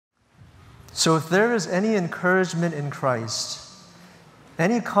So if there is any encouragement in Christ,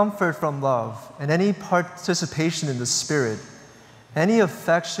 any comfort from love, and any participation in the Spirit, any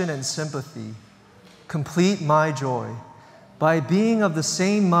affection and sympathy, complete my joy by being of the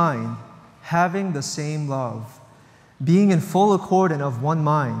same mind, having the same love, being in full accord and of one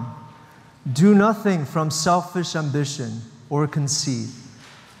mind. Do nothing from selfish ambition or conceit,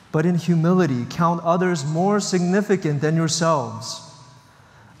 but in humility count others more significant than yourselves.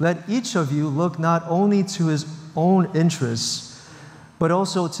 Let each of you look not only to his own interests, but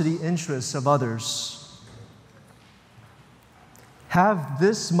also to the interests of others. Have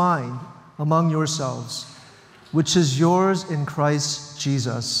this mind among yourselves, which is yours in Christ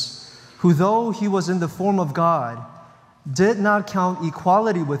Jesus, who though he was in the form of God, did not count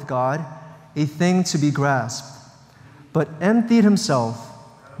equality with God a thing to be grasped, but emptied himself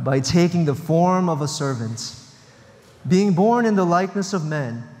by taking the form of a servant. Being born in the likeness of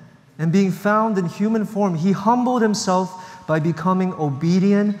men, and being found in human form, he humbled himself by becoming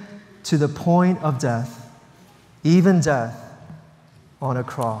obedient to the point of death, even death on a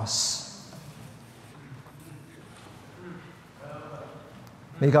cross.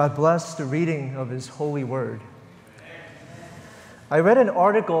 May God bless the reading of His holy word. I read an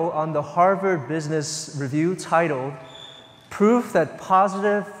article on the Harvard Business Review titled, "Proof that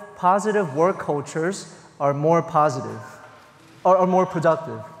positive work cultures are more productive.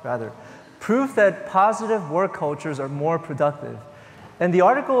 Proof that positive work cultures are more productive." And the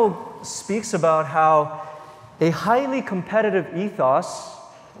article speaks about how a highly competitive ethos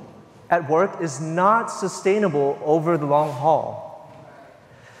at work is not sustainable over the long haul.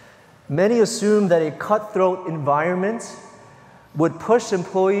 Many assume that a cutthroat environment would push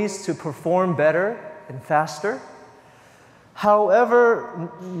employees to perform better and faster. However,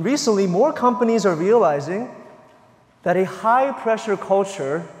 recently more companies are realizing that a high-pressure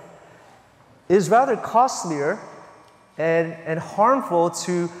culture is rather costlier and harmful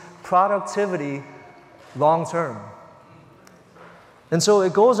to productivity long-term. And so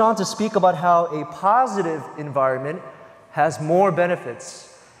it goes on to speak about how a positive environment has more benefits.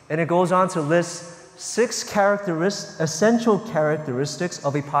 And it goes on to list 6 essential characteristics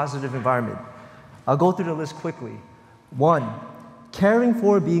of a positive environment. I'll go through the list quickly. 1, caring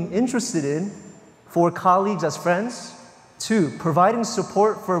for, being interested in, for colleagues as friends. 2, providing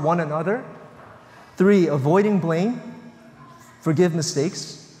support for one another. 3, avoiding blame, forgive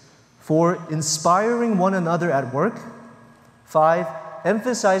mistakes. 4, inspiring one another at work. 5,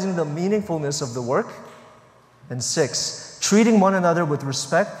 emphasizing the meaningfulness of the work. And 6, treating one another with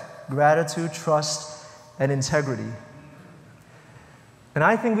respect, gratitude, trust, and integrity. And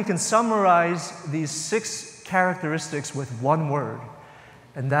I think we can summarize these 6 characteristics with one word,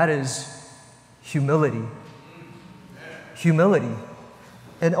 and that is humility. Humility.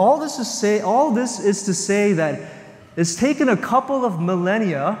 And all this is to say that it's taken a couple of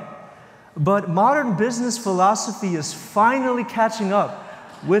millennia, but modern business philosophy is finally catching up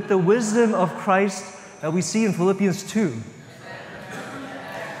with the wisdom of Christ that we see in Philippians 2.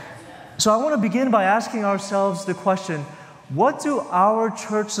 So I want to begin by asking ourselves the question, what do our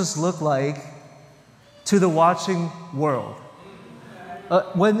churches look like to the watching world?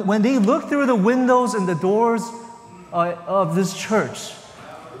 When they look through the windows and the doors of this church,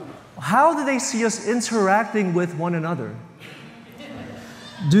 how do they see us interacting with one another?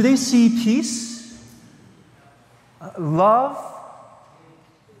 Do they see peace, love,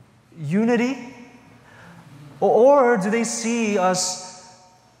 unity? Or do they see us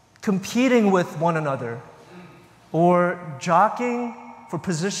competing with one another, or jockeying for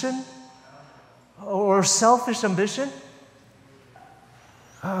position, or selfish ambition,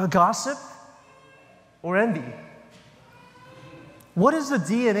 gossip, or envy? What is the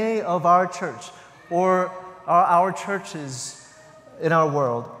DNA of our church, or our churches in our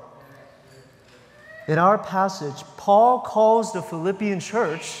world? In our passage, Paul calls the Philippian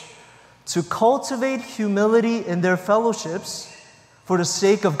church to cultivate humility in their fellowships for the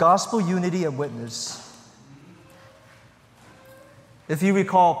sake of gospel unity and witness. If you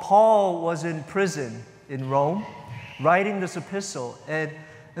recall, Paul was in prison in Rome, writing this epistle. And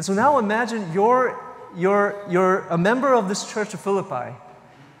so now imagine you're a member of this church of Philippi,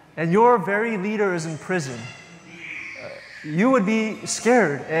 and your very leader is in prison. You would be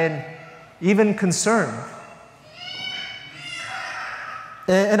scared and even concerned.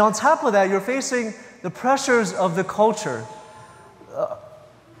 And on top of that, you're facing the pressures of the culture.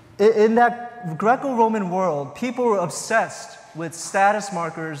 In that Greco-Roman world, people were obsessed with status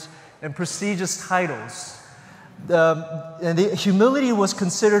markers and prestigious titles. And the humility was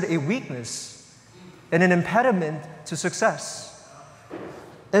considered a weakness and an impediment to success.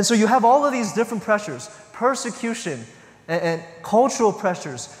 And so you have all of these different pressures, persecution and cultural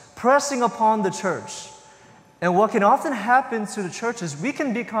pressures pressing upon the church. And what can often happen to the church is we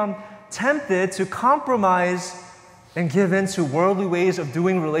can become tempted to compromise and give in to worldly ways of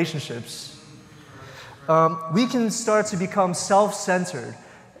doing relationships. We can start to become self-centered.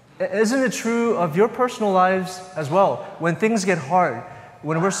 Isn't it true of your personal lives as well? When things get hard,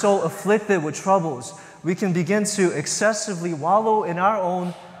 when we're so afflicted with troubles, we can begin to excessively wallow in our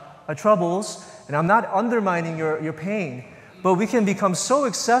own troubles. And I'm not undermining your pain, but we can become so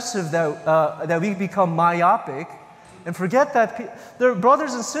excessive that we become myopic and forget that there are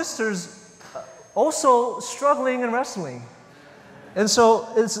brothers and sisters also struggling and wrestling. And so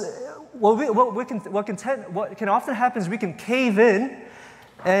it's what can often happen is we can cave in,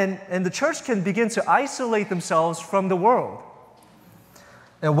 and the church can begin to isolate themselves from the world.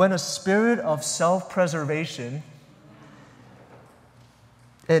 And when a spirit of self-preservation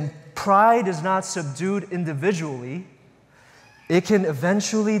and pride is not subdued individually, it can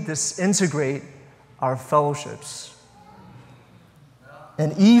eventually disintegrate our fellowships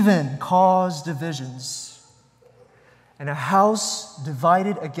and even cause divisions. And a house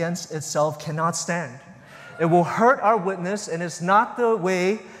divided against itself cannot stand. It will hurt our witness, and it's not the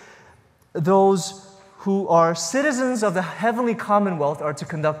way those who are citizens of the heavenly commonwealth are to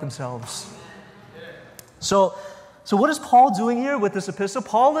conduct themselves. So what is Paul doing here with this epistle?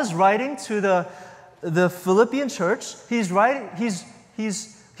 Paul is writing to the Philippian church. He's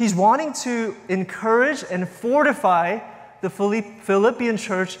wanting to encourage and fortify the Philippian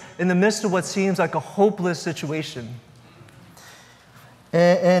church in the midst of what seems like a hopeless situation.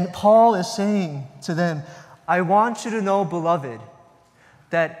 And Paul is saying to them, I want you to know, beloved,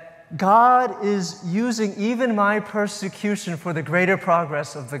 that God is using even my persecution for the greater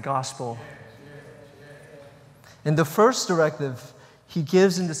progress of the gospel. And the first directive he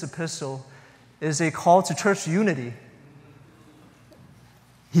gives in this epistle is a call to church unity.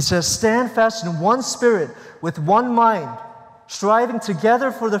 He says, stand fast in one spirit, with one mind, striving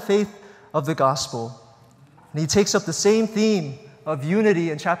together for the faith of the gospel. And he takes up the same theme of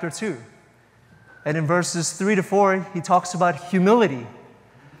unity in chapter 2. And in verses 3 to 4, he talks about humility,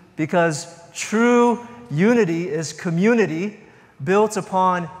 because true unity is community built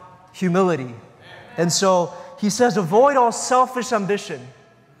upon humility. And so he says, avoid all selfish ambition,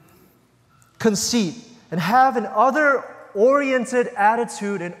 conceit, and have an other-oriented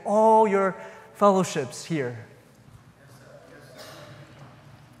attitude in all your fellowships here.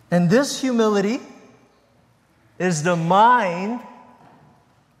 And this humility is the mind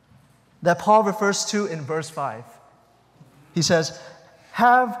that Paul refers to in verse 5. He says,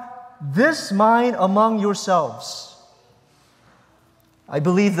 have this mind among yourselves. I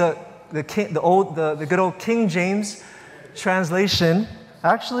believe the good old King James translation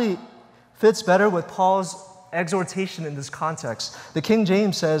actually fits better with Paul's exhortation in this context. The King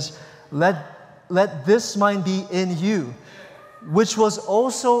James says, let this mind be in you, which was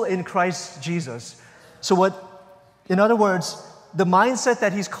also in Christ Jesus. So in other words, the mindset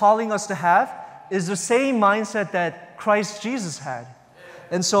that he's calling us to have is the same mindset that Christ Jesus had.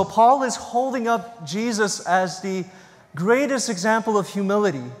 And so Paul is holding up Jesus as the greatest example of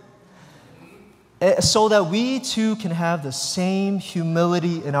humility, so that we too can have the same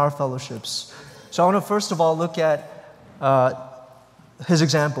humility in our fellowships. So I want to first of all look at his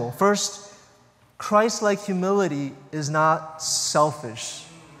example. First, Christ-like humility is not selfish.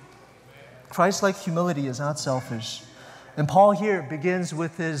 Christ-like humility is not selfish. And Paul here begins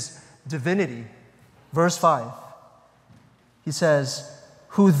with his divinity. Verse 5. He says,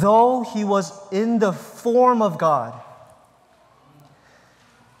 who though he was in the form of God.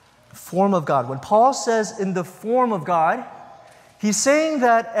 Form of God. When Paul says in the form of God, he's saying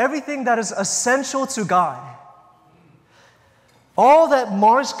that everything that is essential to God, all that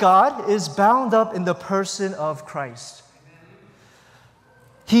marks God, is bound up in the person of Christ.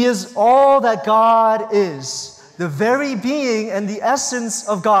 He is all that God is, the very being and the essence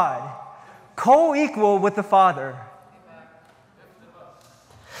of God, co-equal with the Father.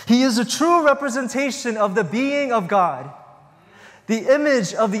 He is a true representation of the being of God, the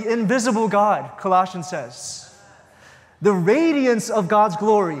image of the invisible God, Colossians says, the radiance of God's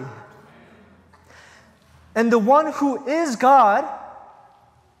glory. And the one who is God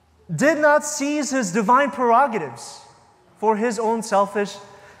did not seize his divine prerogatives for his own selfish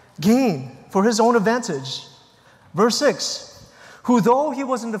gain, for his own advantage. Verse 6, who though he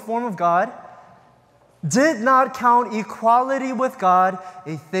was in the form of God, did not count equality with God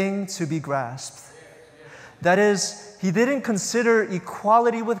a thing to be grasped. That is, he didn't consider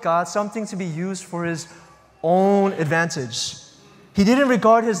equality with God something to be used for his own advantage. He didn't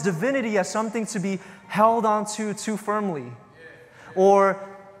regard his divinity as something to be held onto too firmly. Or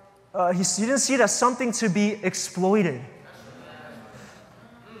he didn't see it as something to be exploited.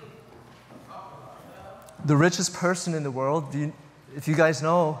 The richest person in the world, if you guys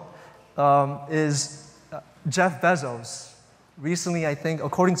know, is Jeff Bezos. Recently, I think,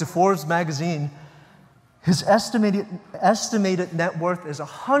 according to Forbes magazine, his estimated net worth is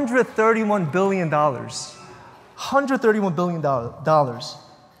 $131 billion. $131 billion.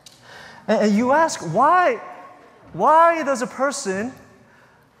 And you ask, why does a person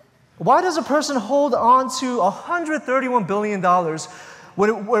hold on to $131 billion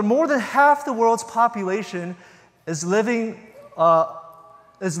where more than half the world's population is living on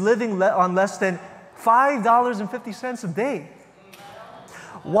less than $5.50 a day?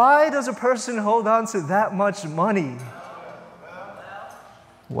 Why does a person hold on to that much money?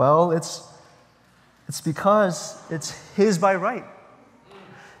 Well, it's because it's his by right.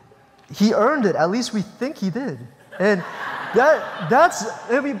 He earned it. At least we think he did. And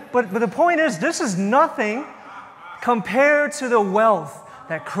but the point is, this is nothing compared to the wealth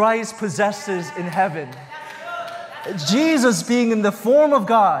that Christ possesses in heaven. Jesus being in the form of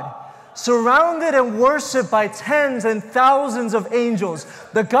God, surrounded and worshiped by tens and thousands of angels,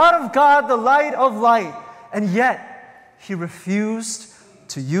 the God of God, the light of light, and yet he refused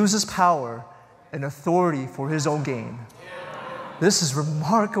to use his power and authority for his own gain. This is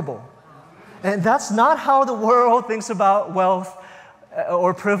remarkable. And that's not how the world thinks about wealth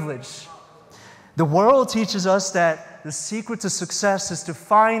or privilege. The world teaches us that the secret to success is to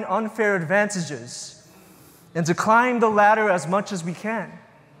find unfair advantages and to climb the ladder as much as we can.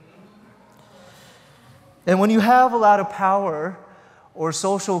 And when you have a lot of power or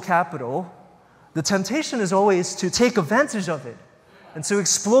social capital, the temptation is always to take advantage of it and to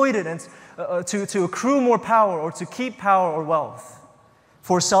exploit it and to accrue more power or to keep power or wealth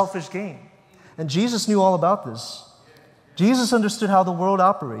for selfish gain. And Jesus knew all about this. Jesus understood how the world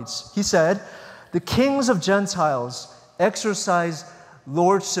operates. He said, "The kings of Gentiles exercise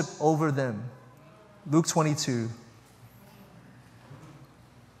lordship over them." Luke 22.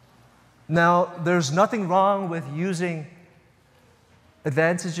 Now, there's nothing wrong with using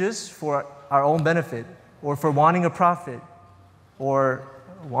advantages for our own benefit or for wanting a profit or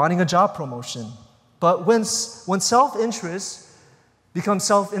wanting a job promotion. But when self-interest becomes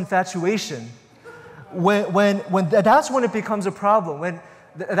self-infatuation, that's when it becomes a problem.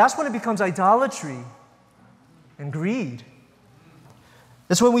 That's when it becomes idolatry and greed.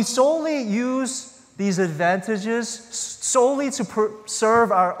 It's when we solely use these advantages solely to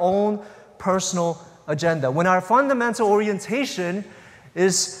serve our own personal agenda. When our fundamental orientation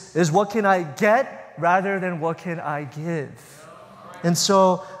is what can I get rather than what can I give. And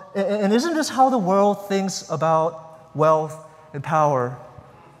so, and isn't this how the world thinks about wealth and power?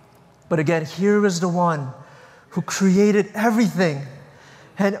 But again, here is the one who created everything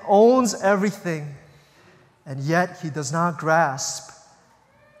and owns everything, and yet he does not grasp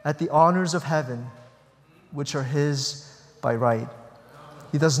at the honors of heaven, which are his by right.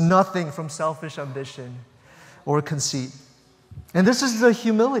 He does nothing from selfish ambition or conceit. And this is the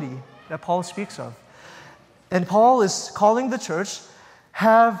humility that Paul speaks of. And Paul is calling the church,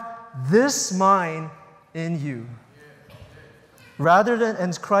 have this mind in you. Rather than,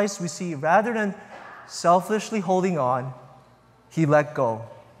 and Christ we see, rather than selfishly holding on, he let go.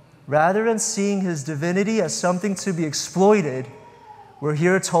 Rather than seeing his divinity as something to be exploited, we're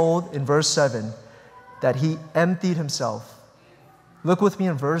here told in verse 7 that he emptied himself. Look with me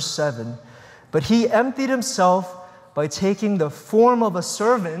in verse 7. But he emptied himself by taking the form of a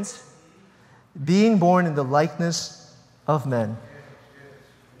servant, being born in the likeness of men.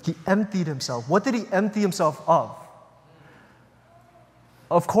 He emptied himself. What did he empty himself of?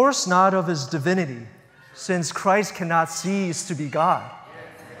 Of course not of his divinity, since Christ cannot cease to be God.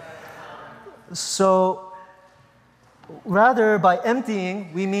 So, rather, by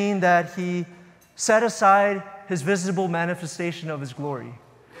emptying, we mean that he set aside his visible manifestation of his glory.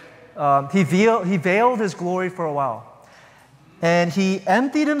 He veiled his glory for a while. And he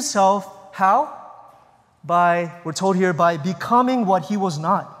emptied himself, how? We're told here, by becoming what he was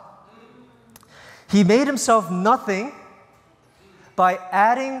not. He made himself nothing by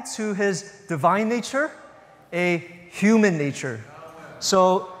adding to his divine nature a human nature.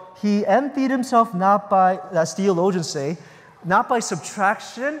 So he emptied himself not by, as theologians say, not by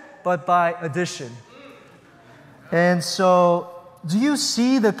subtraction, but by addition. And so, do you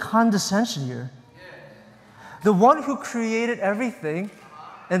see the condescension here? The one who created everything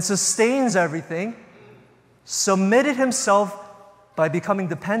and sustains everything submitted himself by becoming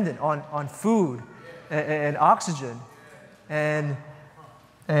dependent on food and oxygen and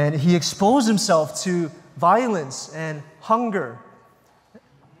he exposed himself to violence and hunger.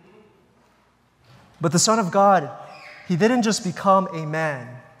 But the Son of God, he didn't just become a man.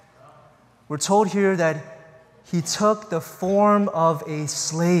 We're told here that he took the form of a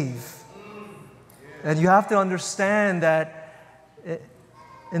slave. And you have to understand that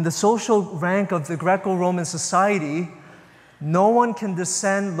in the social rank of the Greco-Roman society, no one can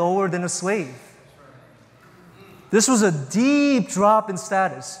descend lower than a slave. This was a deep drop in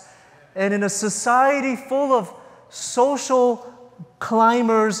status. And in a society full of social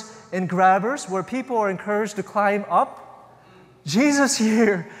climbers and grabbers, where people are encouraged to climb up, Jesus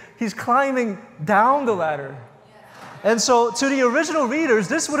here, he's climbing down the ladder. And so to the original readers,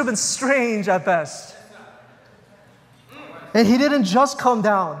 this would have been strange at best. And he didn't just come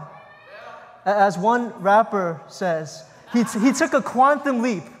down. As one rapper says, he took a quantum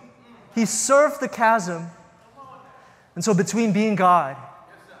leap. He surfed the chasm. And so between being God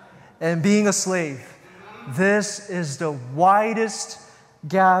and being a slave, this is the widest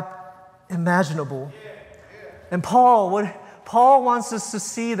gap imaginable. And Paul wants us to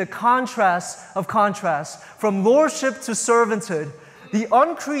see the contrast of contrast, from lordship to servanthood, the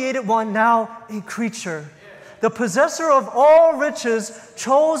uncreated one, now a creature. The possessor of all riches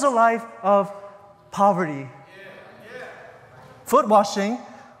chose a life of poverty. Foot washing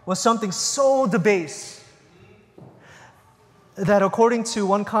was something so debased that, according to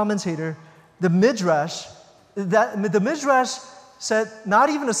one commentator, the Midrash said not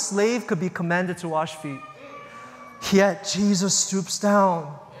even a slave could be commanded to wash feet. Yet Jesus stoops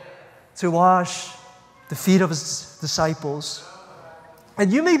down to wash the feet of his disciples.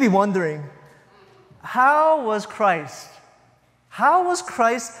 And you may be wondering, how was Christ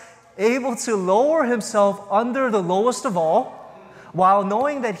able to lower himself under the lowest of all, while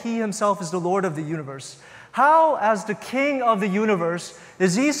knowing that he himself is the Lord of the universe? How, as the King of the universe,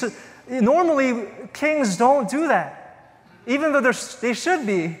 is he? Normally, kings don't do that. Even though they should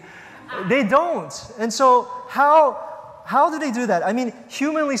be, they don't. And so, how do they do that? I mean,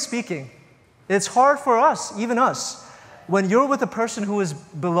 humanly speaking, it's hard for us, even us, when you're with a person who is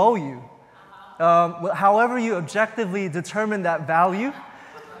below you. However you objectively determine that value,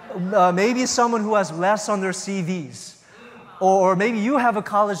 maybe someone who has less on their CVs, or maybe you have a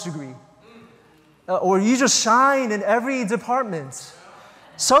college degree, or you just shine in every department.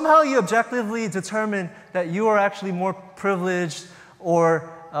 Somehow you objectively determine that you are actually more privileged or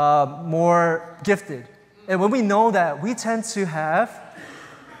more gifted. And when we know that, we tend to have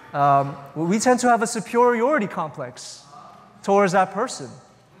a superiority complex towards that person.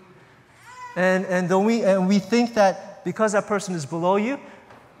 And we think that because that person is below you,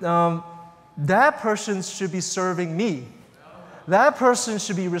 that person should be serving me. That person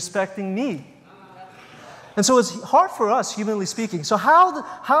should be respecting me. And so it's hard for us, humanly speaking. So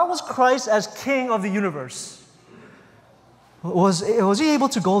how was Christ, as King of the universe, was he able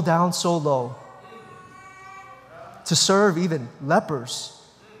to go down so low to serve even lepers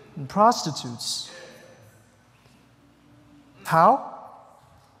and prostitutes? How?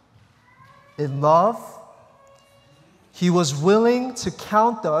 In love, he was willing to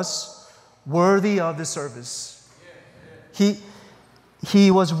count us worthy of his service.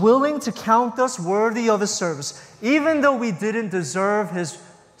 He was willing to count us worthy of his service, even though we didn't deserve his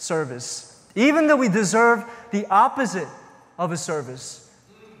service, even though we deserved the opposite of his service,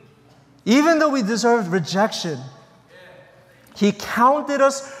 even though we deserved rejection. He counted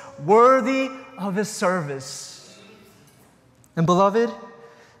us worthy of his service. And beloved,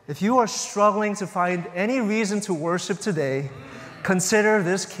 if you are struggling to find any reason to worship today, consider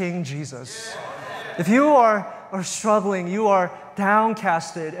this King Jesus. If you are struggling, you are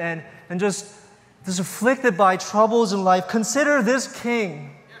downcasted and just afflicted by troubles in life, consider this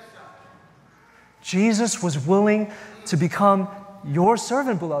King. Jesus was willing to become your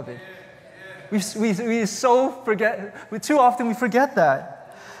servant, beloved. We so forget, too often we forget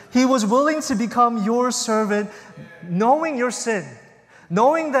that. He was willing to become your servant, knowing your sin,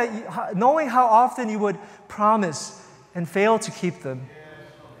 knowing how often you would promise and fail to keep them.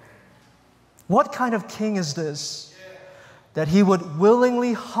 What kind of king is this, that he would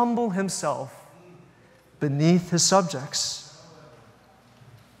willingly humble himself beneath his subjects?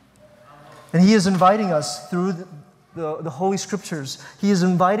 And he is inviting us through the Holy Scriptures. He is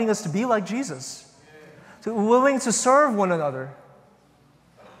inviting us to be like Jesus, willing to serve one another.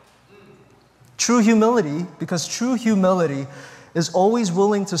 True humility, because true humility is always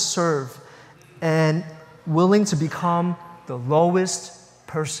willing to serve and willing to become the lowest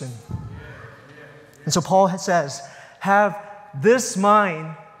person. And so Paul says, have this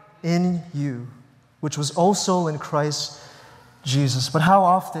mind in you, which was also in Christ Jesus. But how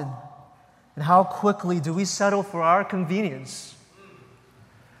often and how quickly do we settle for our convenience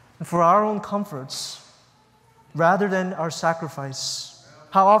and for our own comforts rather than our sacrifice?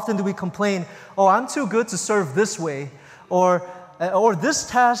 How often do we complain, oh, I'm too good to serve this way, or this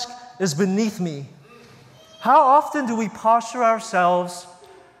task is beneath me? How often do we posture ourselves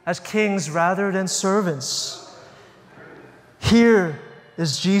as kings rather than servants? Here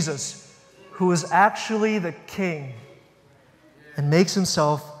is Jesus, who is actually the king and makes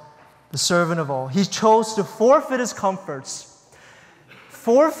himself the servant of all. He chose to forfeit his comforts,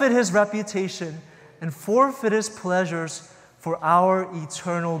 forfeit his reputation, and forfeit his pleasures for our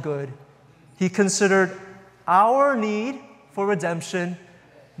eternal good. He considered our need for redemption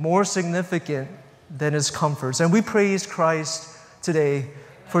more significant than his comforts. And we praise Christ today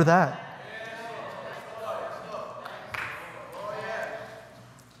for that.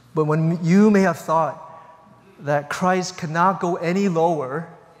 But when you may have thought that Christ cannot go any lower,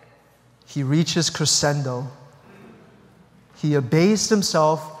 he reaches crescendo. He abased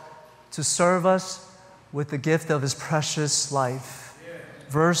himself to serve us with the gift of his precious life.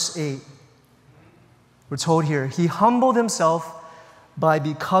 Verse 8, we're told here, he humbled himself by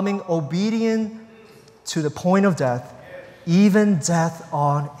becoming obedient to the point of death, even death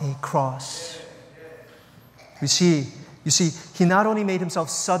on a cross. You see, he not only made himself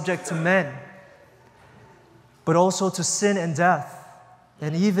subject to men, but also to sin and death,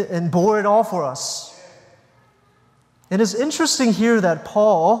 and bore it all for us. And it's interesting here that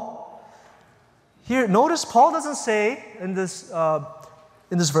notice Paul doesn't say in this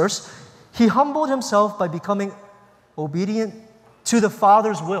verse, he humbled himself by becoming obedient to the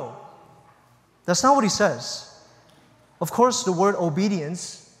Father's will. That's not what he says. Of course, the word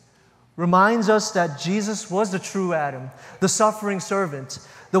obedience reminds us that Jesus was the true Adam, the suffering servant,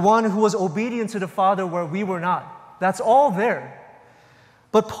 the one who was obedient to the Father where we were not. That's all there.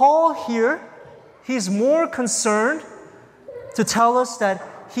 But Paul here, he's more concerned to tell us that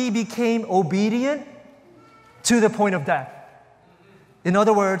he became obedient to the point of death. In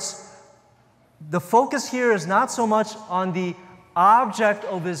other words, the focus here is not so much on the object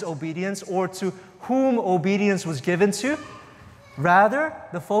of his obedience or to whom obedience was given to. Rather,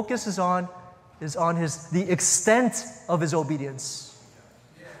 the focus is on the extent of his obedience.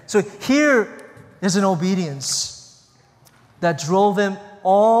 So here is an obedience that drove him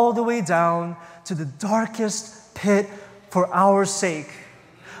all the way down to the darkest pit for our sake.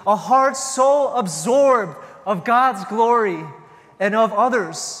 A heart so absorbed of God's glory and of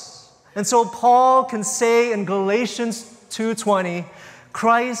others. And so Paul can say in Galatians 2:20,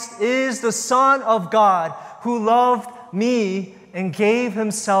 Christ is the Son of God who loved me and gave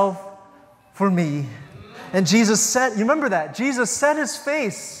himself for me. And Jesus said, you remember that? Jesus set his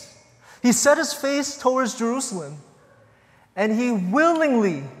face. He set his face towards Jerusalem. And he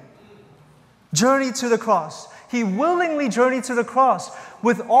willingly journeyed to the cross. He willingly journeyed to the cross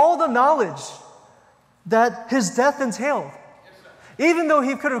with all the knowledge that his death entailed. Even though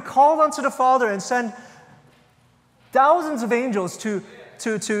he could have called unto the Father and sent thousands of angels to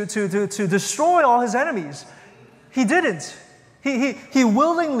destroy all his enemies, he didn't. He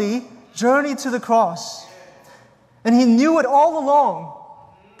willingly journeyed to the cross. And he knew it all along,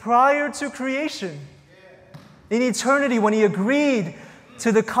 prior to creation. In eternity, when he agreed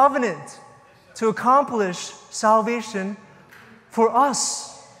to the covenant to accomplish salvation for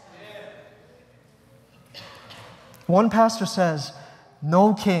us. One pastor says,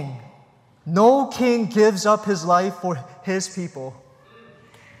 no king gives up his life for his people.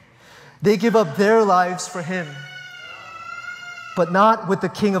 They give up their lives for him, but not with the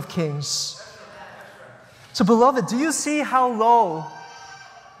King of Kings. So, beloved, do you see how low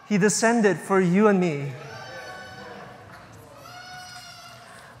he descended for you and me?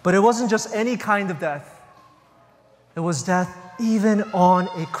 But it wasn't just any kind of death. It was death even on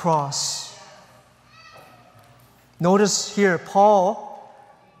a cross. Notice here, Paul,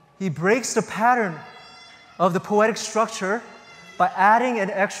 he breaks the pattern of the poetic structure by adding an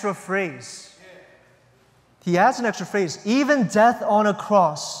extra phrase. He adds an extra phrase, even death on a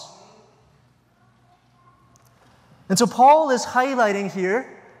cross. And so Paul is highlighting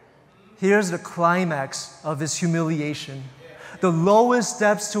here's the climax of his humiliation, the lowest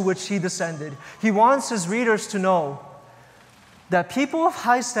depths to which he descended. He wants his readers to know that people of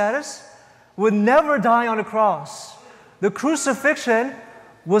high status would never die on a cross. The crucifixion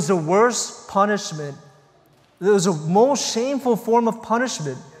was the worst punishment. It was the most shameful form of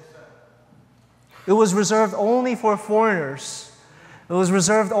punishment. It was reserved only for foreigners. It was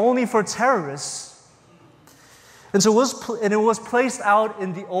reserved only for terrorists. And so it was placed out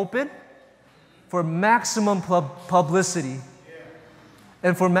in the open for maximum publicity.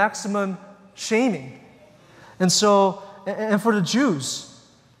 and for maximum shaming. And so, and for the Jews,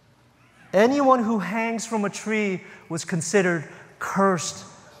 anyone who hangs from a tree was considered cursed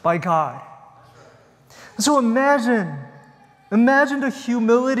by God. And so imagine the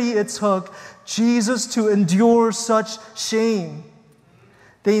humility it took Jesus to endure such shame.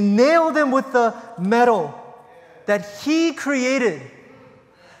 They nailed him with the metal that he created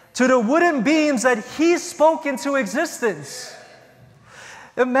to the wooden beams that he spoke into existence.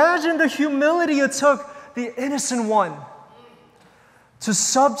 Imagine the humility it took the innocent one to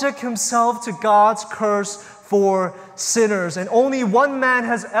subject himself to God's curse for sinners. And only one man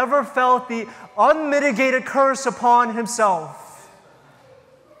has ever felt the unmitigated curse upon himself.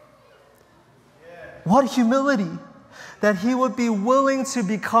 What humility that he would be willing to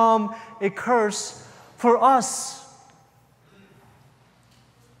become a curse for us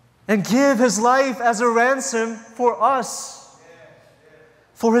and give his life as a ransom for us,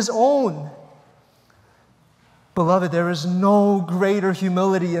 for his own. Beloved, there is no greater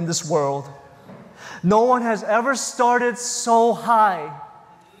humility in this world. No one has ever started so high,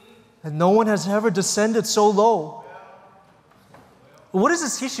 and no one has ever descended so low. What is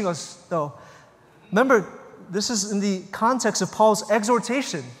this teaching us, though? Remember, this is in the context of Paul's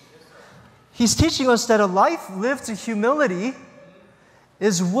exhortation. He's teaching us that a life lived to humility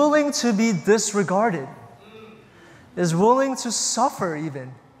is willing to be disregarded, is willing to suffer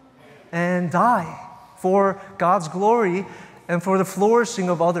even, and die for God's glory and for the flourishing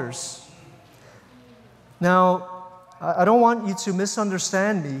of others. Now, I don't want you to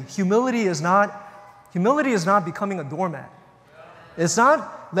misunderstand me. Humility is not becoming a doormat. It's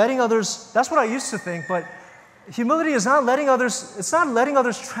not letting others, that's what I used to think, but humility is not letting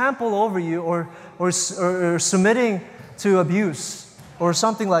others trample over you or submitting to abuse or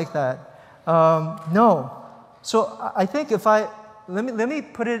something like that. No. So I think let me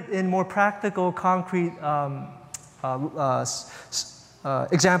put it in more practical, concrete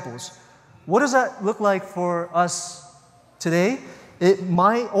examples. What does that look like for us today? It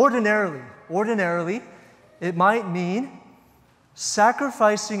might ordinarily, it might mean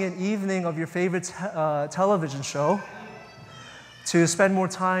sacrificing an evening of your favorite television show to spend more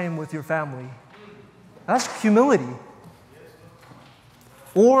time with your family. That's humility.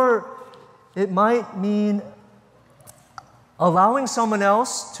 Or it might mean allowing someone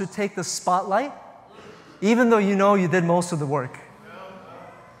else to take the spotlight, even though you know you did most of the work.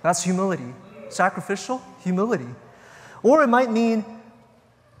 That's humility. Sacrificial humility. Or it might mean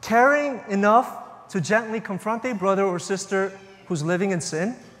caring enough to gently confront a brother or sister who's living in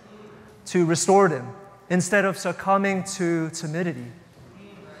sin to restore them instead of succumbing to timidity.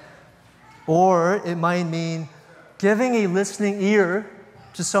 Or it might mean giving a listening ear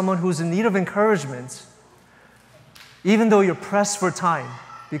to someone who's in need of encouragement, even though you're pressed for time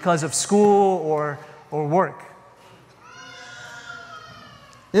because of school or work.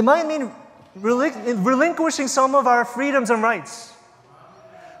 It might mean relinquishing some of our freedoms and rights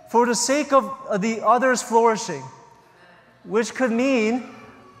for the sake of the others' flourishing, which could mean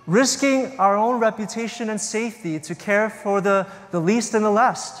risking our own reputation and safety to care for the least and the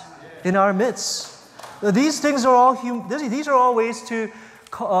last in our midst. These things are all ways to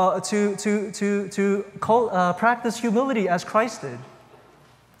practice humility as Christ did.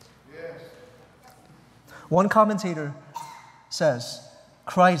 One commentator says,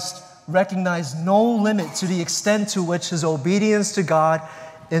 Christ recognized no limit to the extent to which his obedience to God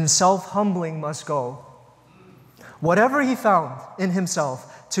in self-humbling must go. Whatever he found in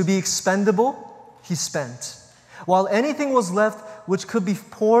himself to be expendable, he spent. While anything was left which could be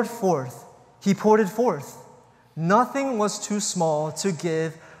poured forth, he poured it forth. Nothing was too small to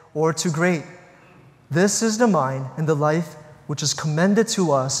give or too great. This is the mind and the life which is commended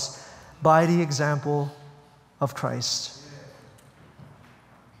to us by the example of Christ.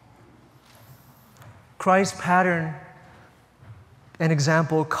 Christ's pattern and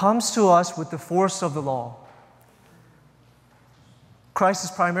example comes to us with the force of the law. Christ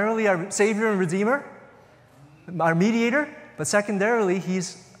is primarily our Savior and Redeemer, our mediator, but secondarily,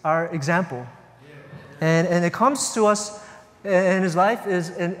 He's our example. And it comes to us, and His life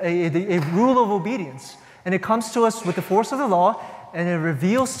is a rule of obedience. And it comes to us with the force of the law, and it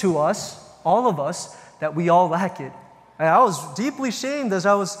reveals to us, all of us, that we all lack it. And I was deeply shamed as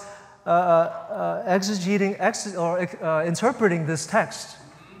I was interpreting this text,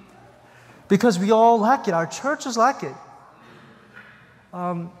 because we all lack it. Our churches lack it.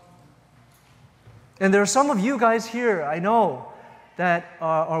 And there are some of you guys here, I know, that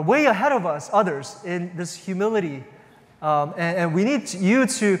are way ahead of us, others, in this humility. And we need you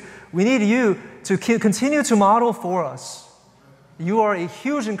to continue to model for us. You are a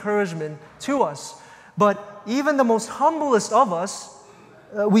huge encouragement to us. But even the most humblest of us,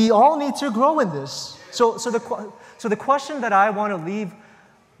 we all need to grow in this. So the question that I want to leave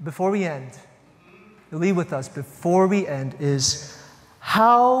before we end, leave with us before we end, is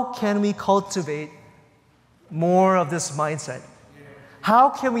how can we cultivate more of this mindset? How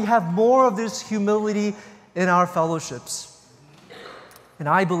can we have more of this humility in our fellowships? And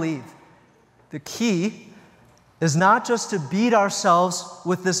I believe the key is not just to beat ourselves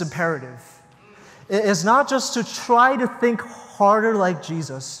with this imperative. It's not just to try to think harder like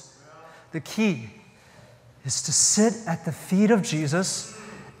Jesus. The key is to sit at the feet of Jesus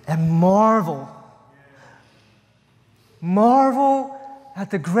and marvel. Marvel at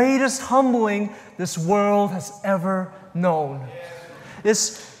the greatest humbling this world has ever known.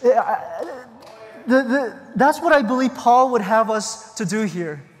 That's what I believe Paul would have us to do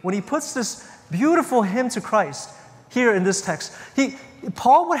here when he puts this beautiful hymn to Christ here in this text.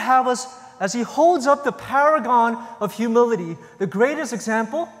 Paul would have us, as he holds up the paragon of humility, the greatest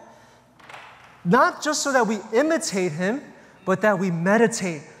example, not just so that we imitate him, but that we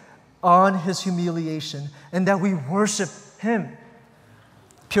meditate on his humiliation and that we worship him.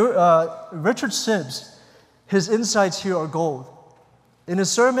 Richard Sibbes, his insights here are gold. In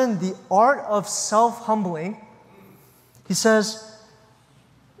his sermon, The Art of Self-Humbling, he says,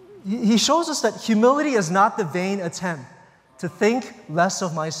 he shows us that humility is not the vain attempt to think less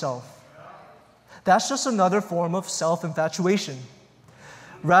of myself. That's just another form of self-infatuation.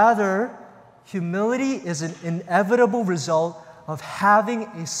 Rather, humility is an inevitable result of having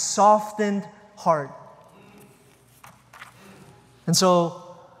a softened heart. And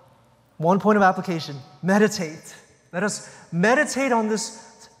so, one point of application, meditate. Let us meditate on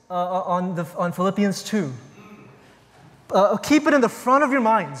this, on Philippians 2. Keep it in the front of your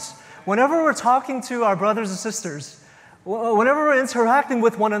minds. Whenever we're talking to our brothers and sisters, whenever we're interacting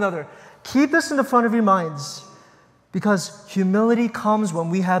with one another, keep this in the front of your minds. Because humility comes when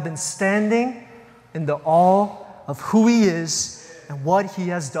we have been standing in the awe of who He is and what He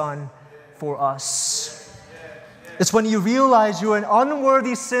has done for us. It's when you realize you're an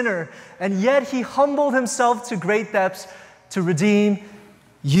unworthy sinner, and yet He humbled Himself to great depths to redeem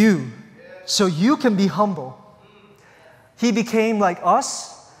you, so you can be humble. He became like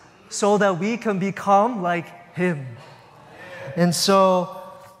us so that we can become like Him. And so,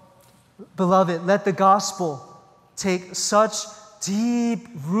 beloved, let the gospel take such deep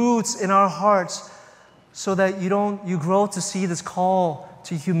roots in our hearts so that you grow to see this call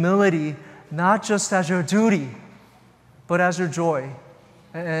to humility not just as your duty, but as your joy.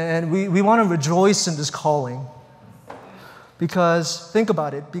 And we want to rejoice in this calling. Because, think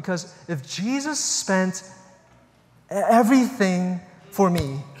about it, because if Jesus spent everything for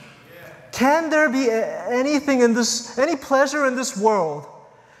me, can there be anything in this, any pleasure in this world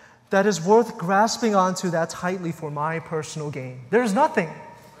that is worth grasping onto that tightly for my personal gain? There's nothing.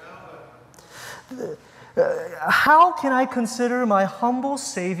 How can I consider my humble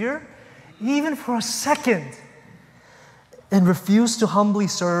Savior even for a second and refuse to humbly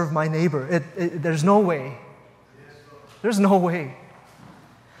serve my neighbor? There's no way. There's no way.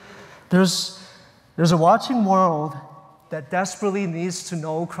 There's a watching world that desperately needs to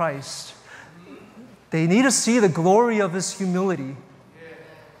know Christ. They need to see the glory of His humility.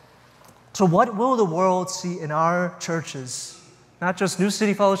 So what will the world see in our churches? Not just New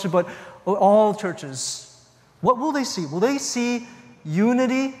City Fellowship, but all churches. What will they see? Will they see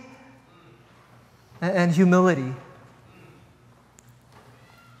unity and humility?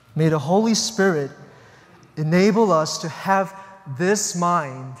 May the Holy Spirit enable us to have this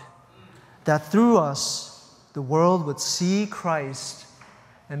mind, that through us the world would see Christ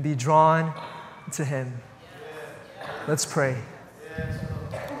and be drawn to Him. Let's pray.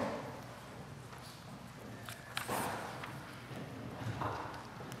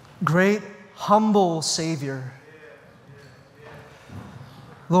 Great, humble Savior,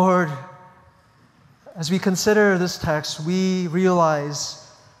 Lord, as we consider this text, we realize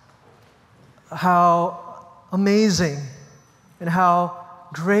how amazing and how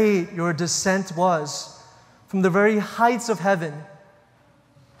great your descent was from the very heights of heaven.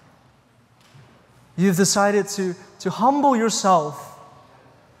 You've decided to humble yourself,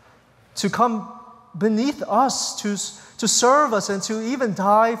 to come beneath us, to serve us, and to even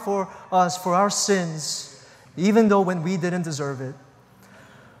die for us, for our sins, even though when we didn't deserve it.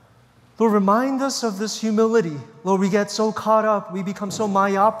 Lord, remind us of this humility. Lord, we get so caught up, we become so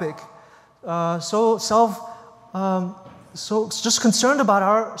myopic, so just concerned about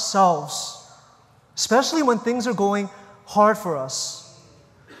ourselves, especially when things are going hard for us.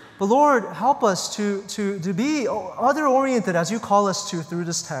 But Lord, help us to be other-oriented as you call us to through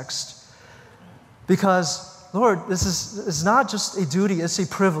this text. Because, Lord, this is not just a duty, it's a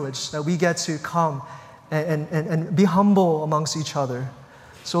privilege that we get to come and be humble amongst each other.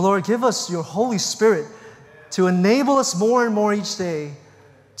 So, Lord, give us your Holy Spirit to enable us more and more each day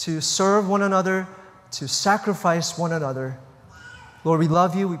to serve one another, to sacrifice one another. Lord, we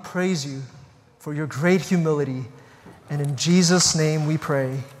love you, we praise you for your great humility. And in Jesus' name we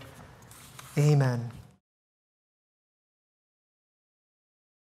pray. Amen.